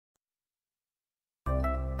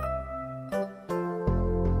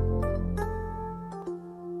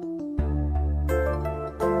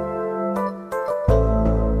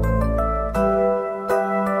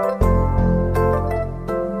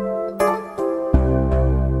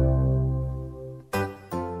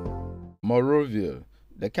Monrovia,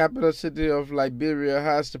 the capital city of Liberia,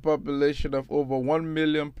 has a population of over 1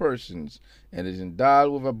 million persons and is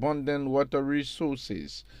endowed with abundant water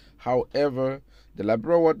resources. However, the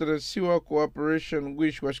Liberia Water and Sewer Corporation,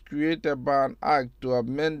 which was created by an act to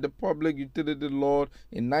amend the Public Utility Law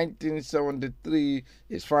in 1973,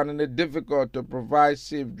 is finding it difficult to provide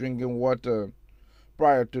safe drinking water.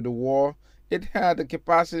 Prior to the war, it had the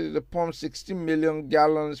capacity to pump 16 million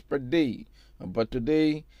gallons per day, but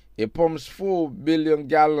today it pumps 4 billion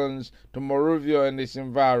gallons to Monrovia and its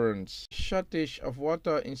environs. Shortage of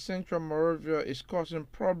water in central Monrovia is causing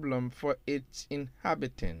problems for its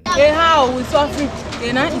inhabitants. How we suffering?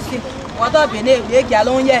 Water we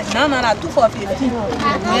gallon yet. Now 2 for 15. We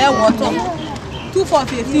water. 2 for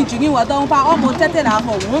 15 drinking water almost 30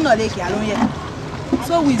 hours. We no gallon yet.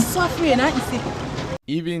 So we suffering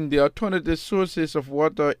Even the alternative sources of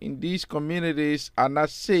water in these communities are not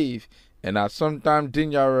safe and are sometimes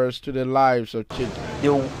dangerous to the lives of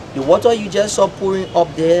children. The water you just saw pouring up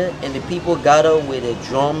there, and the people gather with the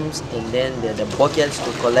drums and then the buckets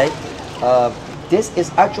to collect, this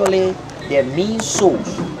is actually their main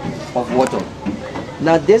source of water.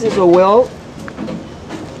 Now this is a well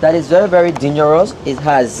that is very, very dangerous. It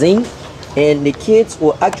has zinc, and the kids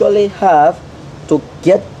will actually have to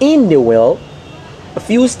get in the well a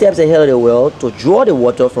few steps ahead of the well to draw the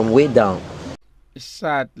water from way down.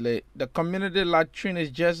 Sadly, the community latrine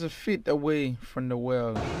is just a feet away from the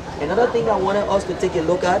well. Another thing I wanted us to take a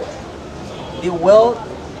look at, the well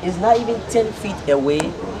is not even 10 feet away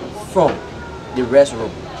from the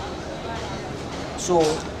restroom. So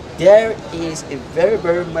there is a very,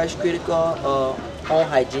 very much critical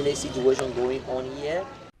unhygienic situation going on here.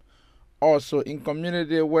 Also, in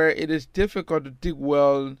community where it is difficult to dig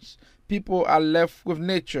wells, people are left with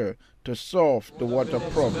nature to solve the water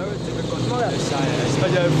problem.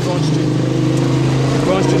 Especially Front Street.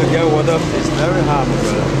 Front Street to get water is very hard, my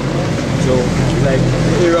brother. So, like,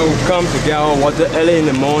 the area will come to get our water early in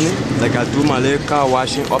the morning. Like, I do my little car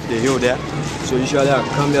washing up the hill there. So, usually I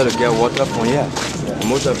come here to get water from here. And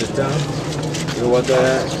most of the time, the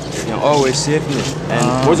water can always save me.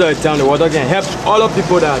 And most of the time, the water can help all the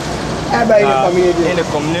people that in the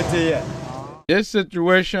community here. This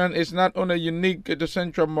situation is not only unique to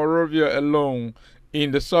Central Monrovia alone.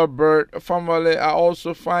 In the suburb, families are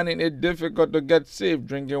also finding it difficult to get safe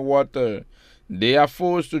drinking water. They are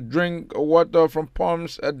forced to drink water from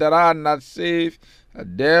pumps that are not safe,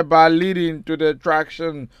 thereby leading to the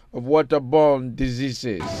attraction of waterborne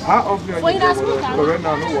diseases. How often are you getting water? Because right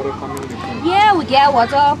now, no water coming in the pump. Yeah, we get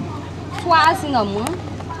water twice in a month,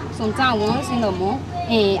 sometimes once in a month.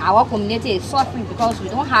 And our community is suffering because we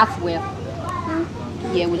don't have well.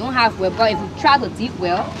 Yeah, we don't have well, but if we try to dig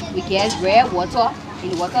well, we get red water,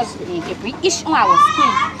 and the water can bring itch on our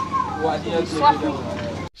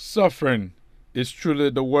skin. Suffering is truly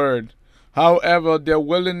the word. However, their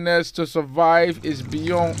willingness to survive is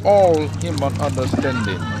beyond all human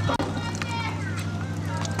understanding.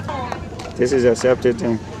 This is a septic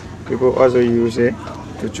tank. People also use it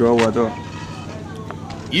to draw water.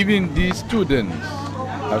 Even these students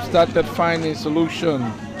have started finding solutions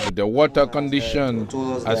to the water condition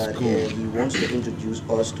at school. He wants to introduce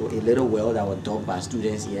us to a little well that was dug by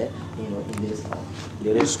students here, in this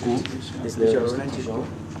little school, this little institution.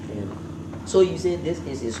 So you say this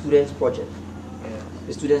is a student's project? Yeah.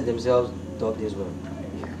 The students themselves dug this well?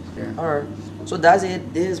 Yeah. All right. So that's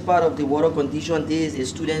it. This is part of the water condition. This is a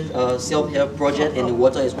student self-help project, and the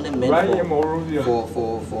water is only meant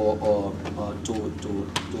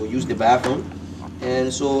to use the bathroom.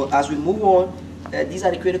 And so as we move on, these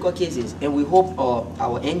are the critical cases, and we hope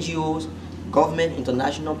our NGOs, government,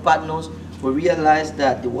 international partners will realize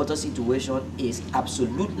that the water situation is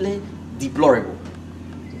absolutely deplorable.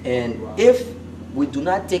 And if we do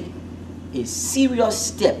not take a serious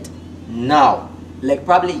step now, like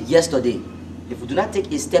probably yesterday, if we do not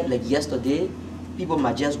take a step like yesterday, people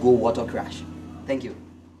might just go water crash. Thank you.